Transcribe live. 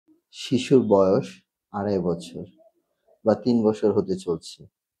শিশুর বয়স 2.5 বছর বা 3 বছর হতে চলছে,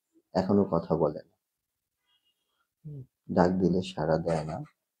 এখনো কথা বলে না। ডাক দিলে সাড়া দেয় না,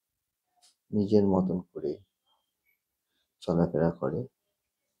 নিজের মতন করে চলাফেরা করে,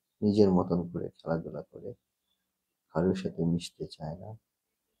 নিজের মতন করে খেলাধুলা করে, কারোর সাথে মিশতে চায় না,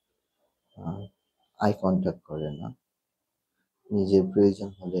 আই কন্ট্যাক্ট করে না, নিজের প্রয়োজন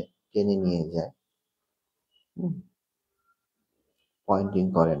হলে টেনে নিয়ে যায়, পয়েন্টিং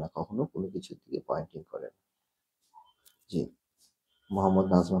করে না, কখনো কোনো কিছুর দিকে পয়েন্টিং করে না। জি, মোহাম্মদ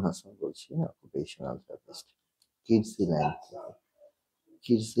নাজমুল হাসান বলছি, অকুপেশনাল থেরাপিস্ট, কিডসিল্যান্ড থেকে।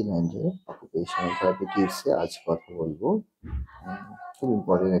 কিডসিল্যান্ডে অকুপেশনাল থেরাপি কিডসে আজ কথা বলবো খুব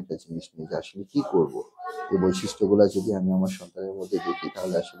ইম্পর্টেন্ট একটা জিনিস নিয়ে, যে আসলে কি করব, এই বৈশিষ্ট্যগুলো যদি আমি আমার সন্তানের মধ্যে দেখি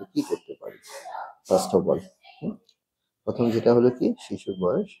তাহলে আসলে কি করতে পারি। ফার্স্ট অফ অল, প্রথম যেটা হলো কি, শিশুর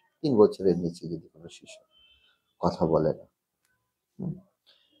বয়স 3 বছরের নিচে যদি কোনো শিশু কথা বলে না,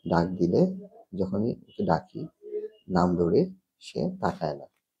 ডাক দিলে যখনই ওকে ডাকি নাম ধরে সে তাকায় না,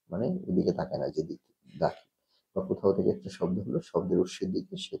 মানে ওদিকে তাকায় না যেদিকে ডাকি, বা কোথাও থেকে একটা শব্দ হলো শব্দের উৎসের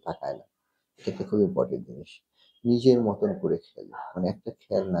দিকে সে তাকায় না। এটা একটা খুব ইম্পর্টেন্ট জিনিস। নিজের মতন করে খেলে, মানে একটা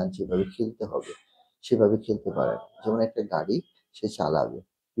খেলনা যেভাবে খেলতে হবে সেভাবে খেলতে পারে না। যেমন একটা গাড়ি সে চালাবে,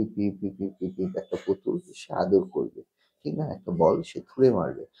 পিপি পিপি পিপি, একটা পুতুল সে আদর করবে, ঠিক না, একটা বল সে ছুঁড়ে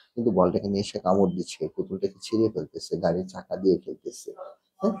মারবে, কিন্তু বলটাকে নিয়ে সে কামড় দিচ্ছে, পুতুলটাকে ছিঁড়ে ফেলতেছে, গাড়ির চাকা দিয়ে খেলতেছে।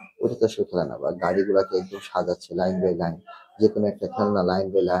 হ্যাঁ, ওটা তো আসলে খেলা না। বা গাড়িগুলাকে একদম সাজাচ্ছে লাইন বাই লাইন, যে কোনো একটা খেলনা লাইন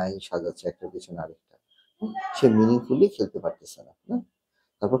বাই লাইন সাজাচ্ছে একটা পিছনে আরেকটা, সে মিনিংফুলি খেলতে পারতেছে না, না।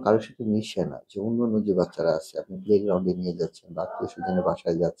 তারপর কারোর সাথে মিশে না, যে অন্য অন্য যে বাচ্চারা আছে, আপনি প্লে গ্রাউন্ডে নিয়ে যাচ্ছেন বা আত্মীয় স্বজনের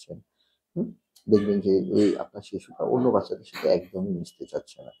বাসায় যাচ্ছেন, হুম, দেখবেন যে এই আপনার শিশুটা অন্য বাচ্চাদের সাথে একদমই মিশতে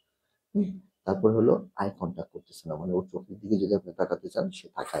চাচ্ছে না। হুম, তারপর হলো আই কন্ট্যাক্ট করতেছে না, মানে ওর চোখের দিকে যদি আপনি তাকাতে চান সে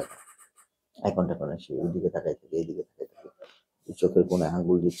তাকায় না, আই কন্ট্যাক্ট করে না, সে ওইদিকে তাকাই থাকে, এইদিকে তাকাই থাকে, চোখের কোণায়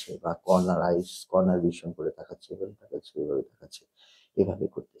আঙুল দিচ্ছে বা কর্নার আইস, কর্নার ভিশন করে তাকাচ্ছে, এভাবে তাকাচ্ছে, এভাবে তাকাচ্ছে, এভাবে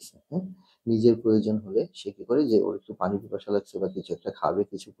করতেছে। হ্যাঁ, নিজের প্রয়োজন হলে সে কি করে, যে ওর একটু পানি পিপাসা লাগছে বা কিছু একটা খাবে,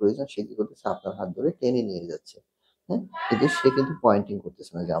 কিছু প্রয়োজন, সে কি করতেছে, আপনার হাত ধরে টেনে নিয়ে যাচ্ছে। হ্যাঁ, কিন্তু সে কিন্তু পয়েন্টিং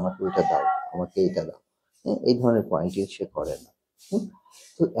করতেছে না যে আমাকে ওইটা দাও, আমাকে এইটা দাও। হ্যাঁ, এই ধরনের পয়েন্টিং সে করে না। হুম,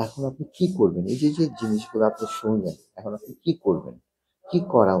 তো এখন আপনি কি করবেন, এই যে যে জিনিসগুলো আপনি শুনলেন, এখন আপনি কি করবেন, কি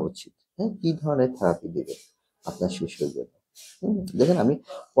করা উচিত, হ্যাঁ, কি ধরনের থেরাপি দেবেন আপনার শিশুর জন্য। দেখেন, আমি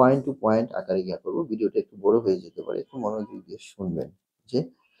পয়েন্ট টু পয়েন্ট আকারে ইয়া করবো, ভিডিওটা একটু বড় হয়ে যেতে পারে, একটু মনোযোগ দিয়ে শুনবেন। যে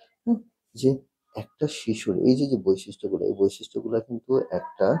হুম, যে একটা শিশুর এই যে যে বৈশিষ্ট্যগুলো, এই বৈশিষ্ট্যগুলো কিন্তু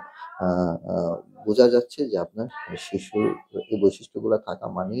একটা আহ আহ, বোঝা যাচ্ছে যে আপনার শিশুর এই বৈশিষ্ট্যগুলো থাকা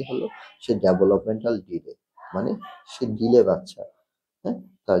মানেই হলো সে ডেভেলপমেন্টাল ডিলে, মানে সে ডিলে বাচ্চা। হ্যাঁ,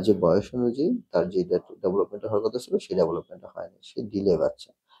 তার যে বয়স অনুযায়ী তার যে ডেভেলপমেন্ট হওয়ার কথা ছিল সেই ডেভেলপমেন্ট হয়নি, সে ডিলে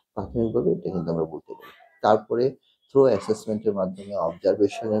বাচ্চা। প্রাথমিকভাবে এটা কিন্তু আমরা বলতে পারি। তারপরে থ্রো অ্যাসেসমেন্টের মাধ্যমে,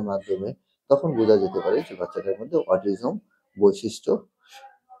 অবজারভেশনের মাধ্যমে তখন বোঝা যেতে পারে যে বাচ্চাটার মধ্যে অটিজম বৈশিষ্ট্য,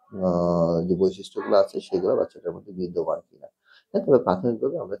 যে বৈশিষ্ট্যগুলো আছে সেগুলো বাচ্চাটার মধ্যে বিদ্যমান কিনা। হ্যাঁ, তবে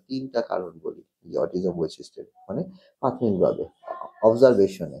প্রাথমিকভাবে আমরা 3টা কারণ বলি যে অটিজম বৈশিষ্ট্যের, মানে প্রাথমিকভাবে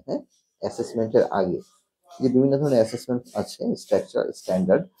অবজারভেশনে, হ্যাঁ, অ্যাসেসমেন্টের আগে, যে বিভিন্ন ধরনের অ্যাসেসমেন্ট আছে, স্ট্রাকচার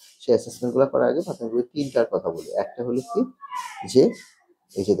স্ট্যান্ডার্ড, সেই অ্যাসেসমেন্ট গুলো করার আগে প্রাথমিকভাবে 3টার কথা বলি। একটা হলো কি, যে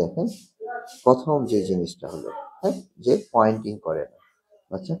এই যে দেখেন, প্রথম যে জিনিসটা হলো, হ্যাঁ, যে পয়েন্টিং করে না,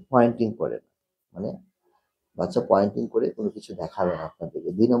 বাচ্চা পয়েন্টিং করে না, মানে বাচ্চা পয়েন্টিং করে কোনো কিছু দেখাবে না আপনার দিকে।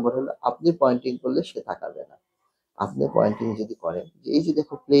 2 নম্বর হলো আপনি পয়েন্টিং করলে সে তাকাবে না, আপনি পয়েন্টিং যদি করেন যে এই যে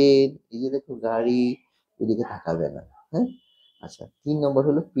দেখো প্লেন, এই যে দেখো গাড়ি, ওইদিকে তাকাবে না। হ্যাঁ, আচ্ছা, 3 নম্বর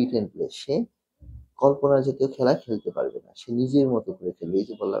হলো প্রিটেন্ড প্লে, সে কল্পনা জাতীয় খেলা খেলতে পারবে না, সে নিজের মতো করে খেলবে, এই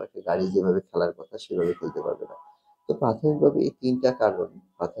যে বললাম একটা গাড়ি যেভাবে খেলার কথা সেভাবে খেলতে পারবে না। তো প্রাথমিকভাবে এই 3টা কারণ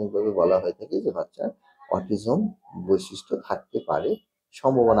প্রাথমিকভাবে বলা হয়ে থাকে যে বাচ্চার অটিজম বৈশিষ্ট্য থাকতে পারে,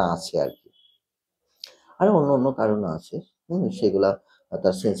 সম্ভাবনা আছে আর কি। আরো অন্য অন্য কারণও আছে, সেগুলা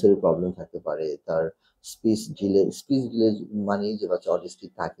তার সেন্সরি প্রবলেম থাকতে পারে, তার স্পিচ ডিলে মানেই যে বাচ্চা অটিস্টিক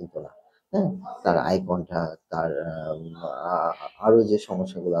তা কিন্তু না। হ্যাঁ, তার আই কন্ট্যাক্ট, তার আরো যে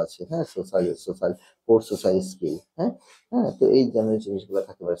সমস্যাগুলো আছে, হ্যাঁ, সোশ্যাল সোশ্যাল স্কিল, হ্যাঁ, হ্যাঁ, তো এই ধরনের জিনিসগুলো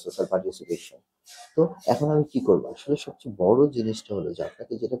থাকতে পারে, সোশ্যাল পার্টিসিপেশন। তো এখন আমি কি করবো, আসলে সবচেয়ে বড় জিনিসটা হলো যে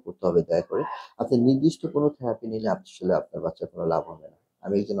আপনাকে যেটা করতে হবে, দয়া করে আপনি নির্দিষ্ট কোনো থেরাপি নিলে আসলে আপনার বাচ্চার কোনো লাভ হবে না।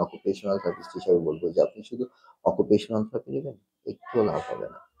 আমি একজন অকুপেশনাল থেরাপিস্ট হিসেবে বলবো যে আপনি শুধু অকুপেশনাল থেরাপি নেবেন, একটুও লাভ হবে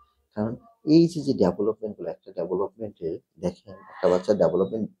না। কারণ এই যে যে ডেভেলপমেন্ট গুলো, একটা ডেভেলপমেন্টের, দেখেন একটা বাচ্চার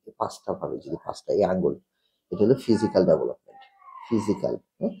ডেভেলপমেন্ট 5টা ভাবে, যদি 5টা এই আঙ্গুল, এটা হলো ফিজিক্যাল ডেভেলপমেন্ট, ফিজিক্যাল,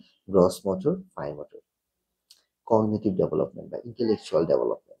 হ্যাঁ, gross motor, fine motor, cognitive development বা ইন্টেলেকচুয়াল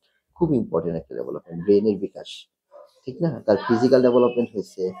ডেভেলপমেন্ট, খুব ইম্পর্টেন্ট একটা ডেভেলপমেন্ট, ব্রেনের বিকাশ, ঠিক না। তার ফিজিক্যাল ডেভেলপমেন্ট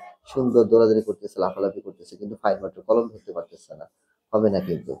হয়েছে, সুন্দর দৌড়াদৌড়ি করতেছে, লাফালাফি করতেছে, কিন্তু ফাইন মোটর কলম ধরতে পারতেছে না, হবে না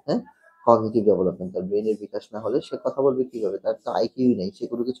কিন্তু, হ্যাঁ? কগনিটিভ ডেভেলপমেন্ট, তার ব্রেনের বিকাশ না হলে সে কথা বলবে কিভাবে? তার তো আইকিউই নেই, সে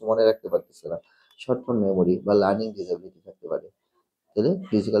কোনো কিছু মনে রাখতে পারতেছে না। শর্ট টার্ম মেমোরি বা লার্নিং ডিসএবিলিটি থাকতে পারে। তাহলে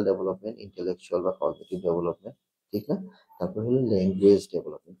ফিজিক্যাল ডেভেলপমেন্ট, ইন্টেলেকচুয়াল বা কগনিটিভ ডেভেলপমেন্ট, ঠিক না? তারপর হলো ল্যাঙ্গুয়েজ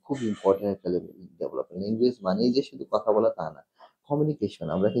ডেভেলপমেন্ট, খুব ইম্পর্টেন্ট একটা ডেভেলপমেন্ট। ল্যাঙ্গুয়েজ মানেই যে শুধু কথা বলা তা না। কমিউনিকেশন,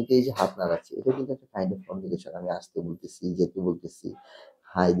 আমরা কিন্তু এই যে হাত নাড়াচ্ছি, এটা কিন্তু একটা কাইন্ড অফ কমিউনিকেশন। আমি আসতে বলতেছি, যেতে বলতেছি,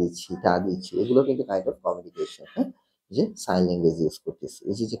 হাই দিচ্ছি, টা দিচ্ছি, এগুলো কিন্তু কাইন্ড অফ কমিউনিকেশন, হ্যাঁ? যে সাইন ল্যাঙ্গুয়েজ ইউজ করতেছি,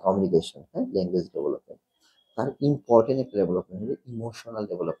 এই যে কমিউনিকেশন, হ্যাঁ? Language development. তার ইম্পর্টেন্ট একটা ডেভেলপমেন্ট হলো ইমোশনাল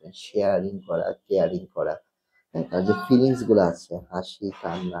ডেভেলপমেন্ট, শেয়ারিং করা, কেয়ারিং করা, হ্যাঁ? তার যে ফিলিংস গুলো আছে, হাসি,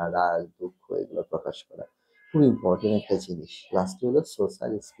 কান্না, রাগ, দুঃখ, এগুলো প্রকাশ করা খুব ইম্পর্টেন্ট একটা জিনিস। লাস্টে হলো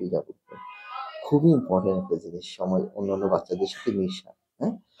সোশ্যাল স্কিল ডেভেলপমেন্ট, খুবই ইম্পর্টেন্ট একটা জিনিস। সময় অন্যান্য বাচ্চাদের সাথে মিশা,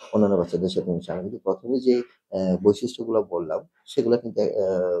 হ্যাঁ? অন্যান্য বাচ্চাদের সাথে মিশা। আমি কিন্তু প্রথমে যে বৈশিষ্ট্যগুলো বললাম, সেগুলো কিন্তু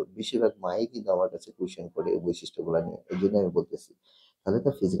বেশিরভাগ মাই কিন্তু আমার কাছে কোয়েশ্চেন করে এই বৈশিষ্ট্যগুলো নিয়ে। এই জন্য আমি বলতেছি। তাহলে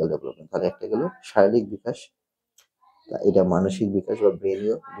তার ফিজিক্যাল ডেভেলপমেন্ট, তাহলে একটা গেল শারীরিক বিকাশ, এটা মানসিক বিকাশ বা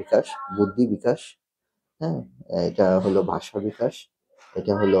ব্রেনীয় বিকাশ, বুদ্ধি বিকাশ, হ্যাঁ? এটা হলো ভাষা বিকাশ,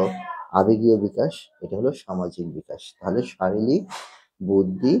 এটা হলো আবেগীয় বিকাশ, এটা হলো সামাজিক বিকাশ। তাহলে শারীরিক,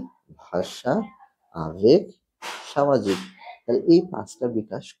 বুদ্ধি, ভাষা, আবেগ, সামাজিক। তাহলে এই ৫ টা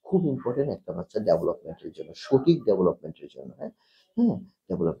বিকাশ খুব ইম্পোর্টেন্ট একটা বাচ্চার ডেভেলপমেন্টের জন্য, সঠিক ডেভেলপমেন্টের জন্য, হ্যাঁ? হ্যাঁ,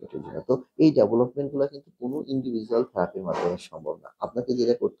 ডেভেলপমেন্টের জন্য। তো এই ডেভেলপমেন্ট গুলা কিন্তু কোনো ইন্ডিভিজুয়াল থেরাপির মাধ্যমে সম্ভব না। আপনাকে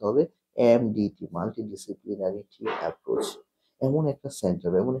যেটা করতে হবে MDT, মাল্টিডিসিপ্লিনারি টিম অ্যাপ্রোচ। এমন একটা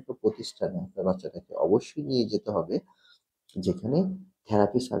সেন্টার, এমন একটা প্রতিষ্ঠানে আপনার বাচ্চাটাকে অবশ্যই নিয়ে যেতে হবে, যেখানে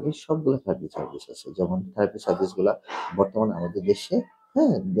থেরাপি সার্ভিস, সবগুলো থেরাপি সার্ভিস আছে। যেমন থেরাপি সার্ভিস গুলা বর্তমানে আমাদের দেশে,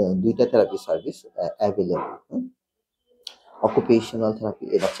 হ্যাঁ, ২ টা therapy service available. Occupational therapy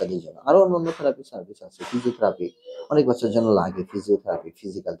এই বাচ্চাদের জন্য। আরো অন্যান্য থেরাপি সার্ভিস আছে। ফিজিওথেরাপি অনেক বাচ্চার জন্য লাগে, ফিজিওথেরাপি,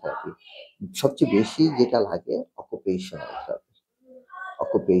 ফিজিক্যাল থেরাপি। সবচেয়ে বেশি যেটা লাগে অকুপেশনাল থেরাপি,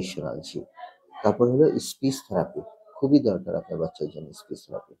 অকুপেশনাল, জি। তারপর হলো স্পিচ থেরাপি, খুবই দরকার আপনার বাচ্চার জন্য স্পিচ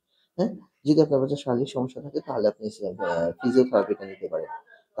থেরাপি, হ্যাঁ? যদি আপনার বাচ্চার শারীরিক সমস্যা থাকে তাহলে আপনি ফিজিওথেরাপিটা নিতে পারেন।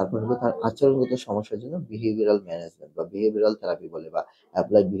 তারপর হলো তার আচরণগত সমস্যার জন্য বিহেভিয়ারাল ম্যানেজমেন্ট বা বিহেভিয়ারাল থেরাপি বলে, বা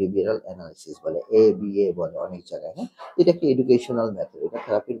অ্যাপ্লাইড বিহেভিয়ারাল অ্যানালিসিস বলে, ABA বলে অনেক জায়গায়, হ্যাঁ? এটা একটা এডুকেশনাল মেথড। এটা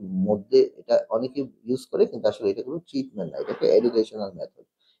থেরাপির মধ্যে, এটা অনেকে ইউজ করে, কিন্তু আসলে এটা কোনো ট্রিটমেন্ট না। এটা একটা এডুকেশনাল মেথড,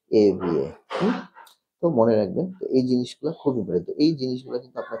 ABA। হুম? তো মনে রাখবেন, তো এই জিনিসগুলো খুব ইম্পর্টেন্ট। তো এই জিনিসগুলো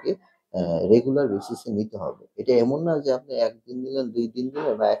কিন্তু আপনাকে রেগুলার বেসিসে নিতে হবে। এটা এমন না যে আপনি ১ দিন দিলেন, ২ দিন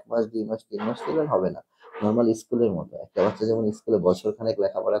দিলেন, বা ১ মাস, ২ মাস, ৩ মাস দিলেন, হবে না। নরমাল স্কুলের মতো। একটা বাচ্চা যেমন স্কুলে বছরখানেক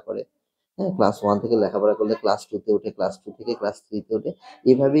লেখাপড়া করে, হ্যাঁ? ক্লাস 1 থেকে লেখাপড়া করলে ক্লাস 2 তে ওঠে, ক্লাস 2 থেকে ক্লাস 3 তে ওঠে।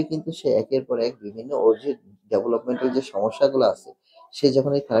 এভাবেই কিন্তু সে একের পর এক বিভিন্ন ওর যে ডেভেলপমেন্টাল যে সমস্যাগুলো আছে, সে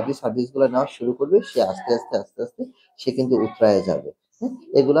যখন এই থেরাপি সার্ভিসগুলো নেওয়া শুরু করবে, সে আস্তে, আস্তে, আস্তে, আস্তে সে কিন্তু উতরায়ে যাবে। হ্যাঁ?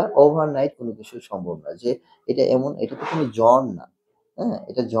 এগুলা ওভারনাইট কোনো কিছু সম্ভব না। যে এটা এমন, এটা তো কোনো জন না। হ্যাঁ?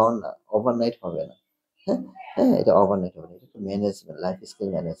 এটা জন না। ওভারনাইট হবে না। হ্যাঁ? হ্যাঁ, এটা ওভারনাইট হবে না। এটা একটা ম্যানেজমেন্ট, লাইফ স্কিল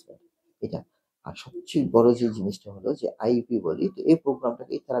ম্যানেজমেন্ট। এটা। আর সবচেয়ে বড় যে জিনিসটা হলো যে আইইপি বলি। তো এই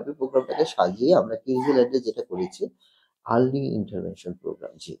প্রোগ্রামটাকে, এই থেরাপি প্রোগ্রামটাকে সাজিয়ে আমরা কিউজিল্যান্ডে যেটা করেছি, আর্লি ইন্টারভেনশন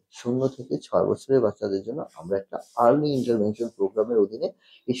প্রোগ্রাম, জি। ০ থেকে ৬ বছরের বাচ্চাদের জন্য আমরা একটা আর্লি ইন্টারভেনশন প্রোগ্রামের অধীনে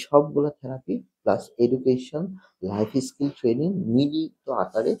এই সবগুলা therapy plus education, life skill training মিলিত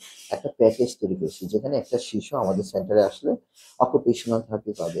আকারে একটা প্যাকেজ তৈরি করেছি। যেখানে একটা শিশু আমাদের সেন্টারে আসলে অকুপেশনাল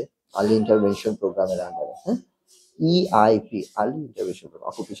থেরাপি পাবে আর্লি ইন্টারভেনশন প্রোগ্রামের আন্ডারে, হ্যাঁ? EIP, early intervention programme,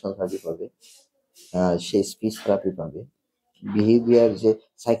 occupational therapy পাবে, সে স্পিচ থেরাপি পাবে, বিহেভিয়ার যে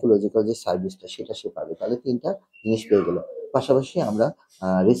সাইকোলজিক্যাল যে সার্ভিসটা সেটা সে পাবে। তাহলে ৩ টা জিনিস পেয়ে গেল। পাশাপাশি আমরা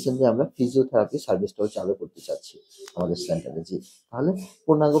রিসেন্টলি আমরা ফিজিওথেরাপি সার্ভিসটাও চালু করতে চাচ্ছি আমাদের সেন্টারে, জি। তাহলে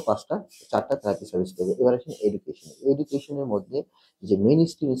পূর্ণাঙ্গ ৫ টা, ৪ টা থেরাপি সার্ভিস পেবে। এবার আসেন এডুকেশন। এডুকেশনের মধ্যে যে মেইন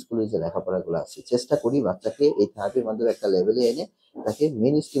স্ট্রিম স্কুলের যে লেখাপড়াগুলো আছে, চেষ্টা করি বাচ্চাকে এই থেরাপির মাধ্যমে একটা লেভেলে এনে তাকে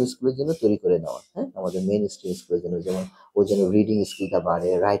মেইন স্ট্রিম স্কুলের জন্য তৈরি করে নেওয়া, হ্যাঁ? আমাদের মেইন স্ট্রিম স্কুলের জন্য, যেমন ও যেন রিডিং স্কিলটা বাড়ে,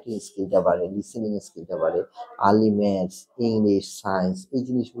 রাইটিং স্কিলটা বাড়ে, লিসেনিং স্কিলটা বাড়ে, আর্লি ম্যাথস, ইংলিশ, সায়েন্স, এই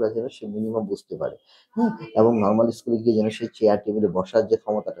জিনিসগুলো যেন সে মিনিমাম বুঝতে পারে, হ্যাঁ? এবং নরমাল স্কুলে গিয়ে যেন সে চেয়ার টেবিলে বসার যে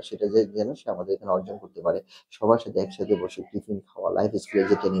ক্ষমতাটা, সেটা যেন সে আমাদের এখানে অর্জন করতে পারে। সবার সাথে একসাথে বসে টিফিন খাওয়া, লাইফ স্কিলের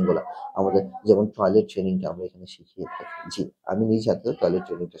যে ট্রেনিং গুলা, আমাদের যেমন টয়লেট ট্রেনিংটা আমরা এখানে শিখিয়ে থাকি, জি। আমি নিজ হাতেও টয়লেট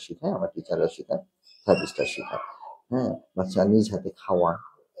ট্রেনিংটা শিখাই, আমার টিচাররা শেখায়, সার্ভিসটা শেখায়, হ্যাঁ? বাচ্চা নিজ হাতে খাওয়া,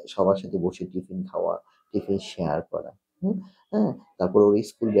 সবার সাথে বসে টিফিন খাওয়া, টিফিন শেয়ার করা, হুম? হ্যাঁ? তারপর ওর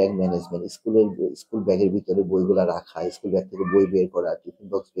স্কুল ব্যাগ ম্যানেজমেন্ট, স্কুল ব্যাগের ভিতরে বইগুলা রাখা, স্কুল ব্যাগ থেকে বই বের করা, টিফিন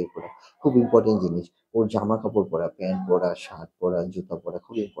বক্স বের করা, খুব ইম্পর্টেন্ট জিনিস। ওর জামা কাপড় পরা, প্যান্ট পরা, শার্ট পরা, জুতা পরা,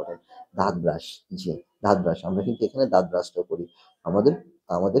 খুব ইম্পর্টেন্ট। দাঁত ব্রাশ, জি, দাঁত ব্রাশ। আমরা কিন্তু এখানে দাঁত ব্রাশটাও করি। আমাদের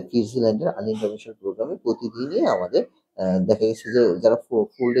আমাদের কিডসল্যান্ডের আর্লি ইন্টারভেনশন প্রোগ্রামে প্রতিদিনই আমাদের দেখা গেছে যে যারা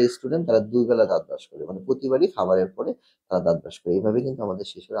ফুল ডে স্টুডেন্ট, তারা ২ বেলা দাঁত ব্রাশ করে। মানে প্রতিবারই খাবারের পরে তারা দাঁত ব্রাশ করে। এইভাবে কিন্তু আমাদের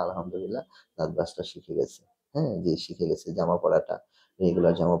শিশুরা আলহামদুলিল্লাহ দাঁত ব্রাশটা শিখে গেছে। হ্যাঁ? যে শিখে গেছে জামা পরাটা,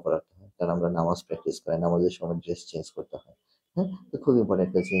 রেগুলার জামা পরাটা হয়। কারণ আমরা নামাজ প্র্যাকটিস করাই, নামাজের সময় ড্রেস চেঞ্জ করতে হয়। হ্যাঁ? তো খুব ইম্পোর্টেন্ট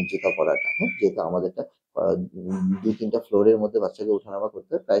একটা জিনিস জুতা পরাটা। হ্যাঁ? যেহেতু আমাদেরটা ২-৩ টা ফ্লোরের মধ্যে বাচ্চাকে ওঠানামা করতে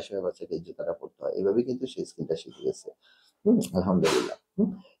হয়, প্রায় সময় বাচ্চাকে এই জুতাটা পরতে হয়। এভাবেই কিন্তু সে স্কিলটা শিখে গেছে। আলহামদুলিল্লাহ।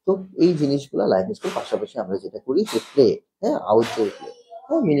 তো এই জিনিসগুলা লাইফ স্কিল পাশাপাশি আমরা যেটা করি যে প্লে, হ্যাঁ? Outdoor play.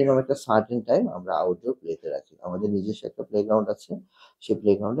 হ্যাঁ? মিনিমাম একটা সার্টেন টাইম আমরা আউটডোর প্লেতে রাখি। আমাদের নিজস্ব একটা প্লেগ্রাউন্ড আছে। সেই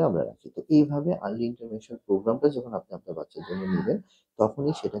প্লেগ্রাউন্ডে আমরা রাখি। তো এইভাবে আর্লি ইন্টারভেনশন প্রোগ্রামটা যখন আপনি আপনার বাচ্চার জন্য নিবেন,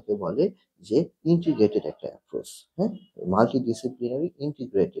 তখনই সেটাকে বলে যে ইন্টিগ্রেটেড একটা অ্যাপ্রোচ। হ্যাঁ? Multidisciplinary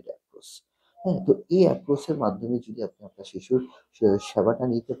integrated approach. হ্যাঁ? তো এই অ্যাপ্রোচ এর মাধ্যমে যদি আপনি আপনার শিশুর সেবাটা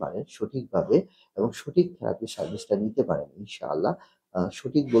নিতে পারেন সঠিকভাবে এবং সঠিক থেরাপি সার্ভিসটা নিতে পারেন ইনশাআল্লাহ।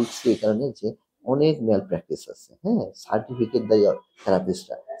 সঠিক বলছি এই কারণে যে অনেক ম্যাল প্র্যাকটিস আছে। হ্যাঁ? সার্টিফিকেট দেয়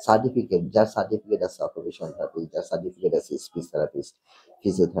থেরাপিস্টরা। সার্টিফিকেট যার সার্টিফিকেট আছে অকুপেশনাল থেরাপিস্ট, যার সার্টিফিকেট আছে speech therapist,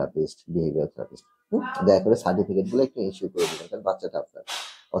 physiotherapist, behaviour therapist. দয়া করে সার্টিফিকেট গুলো একটু ইস্যু করে দিবেন। কারণ বাচ্চাটা আপনার।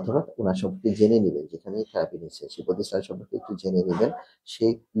 অথবা উনার সম্পর্কে জেনে নিবেন। যেখানেই থেরাপি নিচ্ছেন সেই প্রতিষ্ঠান সম্পর্কে একটু জেনে নিবেন।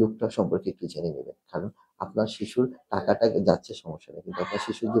 সেই লোকটা সম্পর্কে একটু জেনে নিবেন। কারণ আপনার শিশুর টাকাটা যাচ্ছে সমস্যা নেই। কিন্তু আপনার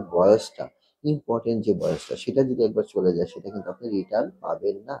শিশুর যে বয়সটা, ইম্পোর্টেন্ট যে বয়সটা সেটা যদি একবার চলে যায় সেটা কিন্তু আপনি রিটার্ন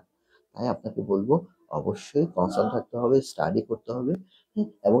পাবেন না। তাই আপনাকে বলব অবশ্যই কনসার্ন থাকতে হবে, স্টাডি করতে হবে,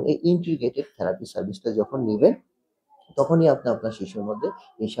 এবং এই ইন্টিগ্রেটেড থেরাপি সার্ভিসটা যখন নিবেন তখনই আপনি আপনার শিশুর মধ্যে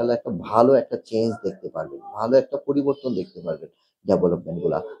ইনশাআল্লাহ একটা ভালো একটা চেঞ্জ দেখতে পারবেন। ভালো একটা পরিবর্তন দেখতে পারবেন ডেভেলপমেন্ট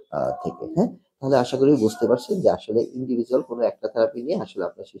গুলা থেকে। হ্যাঁ? তাহলে আশা করি বুঝতে পারছেন যে আসলে ইন্ডিভিজুয়াল কোনো একটা থেরাপি নিয়ে আসলে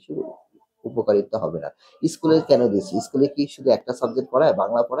আপনার শিশুর উপকারিতা হবে না। স্কুলে কেন দিচ্ছি? স্কুলে কি শুধু একটা সাবজেক্ট পড়ায়?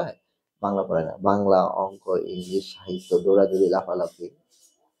 বাংলা পড়ায়? বাংলা পড়ায় না। বাংলা, অঙ্ক, ইংলিশ, সাহিত্য, দৌড়াদৌড়ি, লাফালাফি,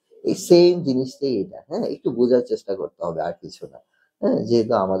 এই সেম জিনিসটাই এটা। হ্যাঁ? একটু বোঝার চেষ্টা করতে হবে আর কিছু না। হ্যাঁ?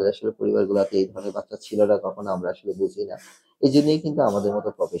 যেহেতু আমাদের আসলে পরিবারগুলাতে এই ধরনের বাচ্চা ছিল না কখনো আমরা আসলে বুঝি না। এজন্যই কিন্তু আমাদের মতো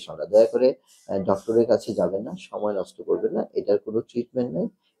প্রফেশনালরা। দয়া করে ডক্টরের কাছে যাবেন না, সময় নষ্ট করবেন না। এটার কোনো ট্রিটমেন্ট নাই।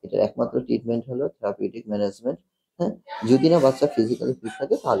 এটার একমাত্র ট্রিটমেন্ট হলো থেরাপিউটিক ম্যানেজমেন্ট। হ্যাঁ? যদি না বাচ্চা ফিজিক্যালি ফিট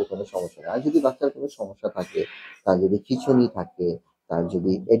থাকে তাহলে কোনো সমস্যা নেই। আর যদি বাচ্চার কোনো সমস্যা থাকে, তার যদি খিঁচুনি থাকে, তার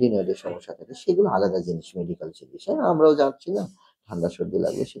যদি এডিনয়েডের সমস্যা থাকে সেগুলো আলাদা জিনিস, মেডিকেল জিনিস। হ্যাঁ? আমরাও যাচ্ছি না। ঠান্ডা সর্দি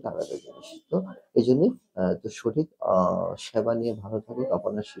লাগলে সেটা আলাদা জিনিস। তো এজন্যই তো সঠিক সেবা নিয়ে ভালো থাকুক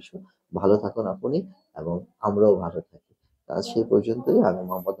আপনার শিশু, ভালো থাকুন আপনি এবং আমরাও ভালো থাকি। আজ সেই পর্যন্তই। আমি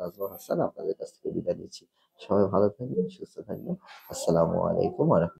মোহাম্মদ নাজমুল হাসান আপনাদের কাছ থেকে বিদায় নিচ্ছি। সবাই ভালো থাকবেন, সুস্থ থাকবেন। আসসালামু আলাইকুম ওয়া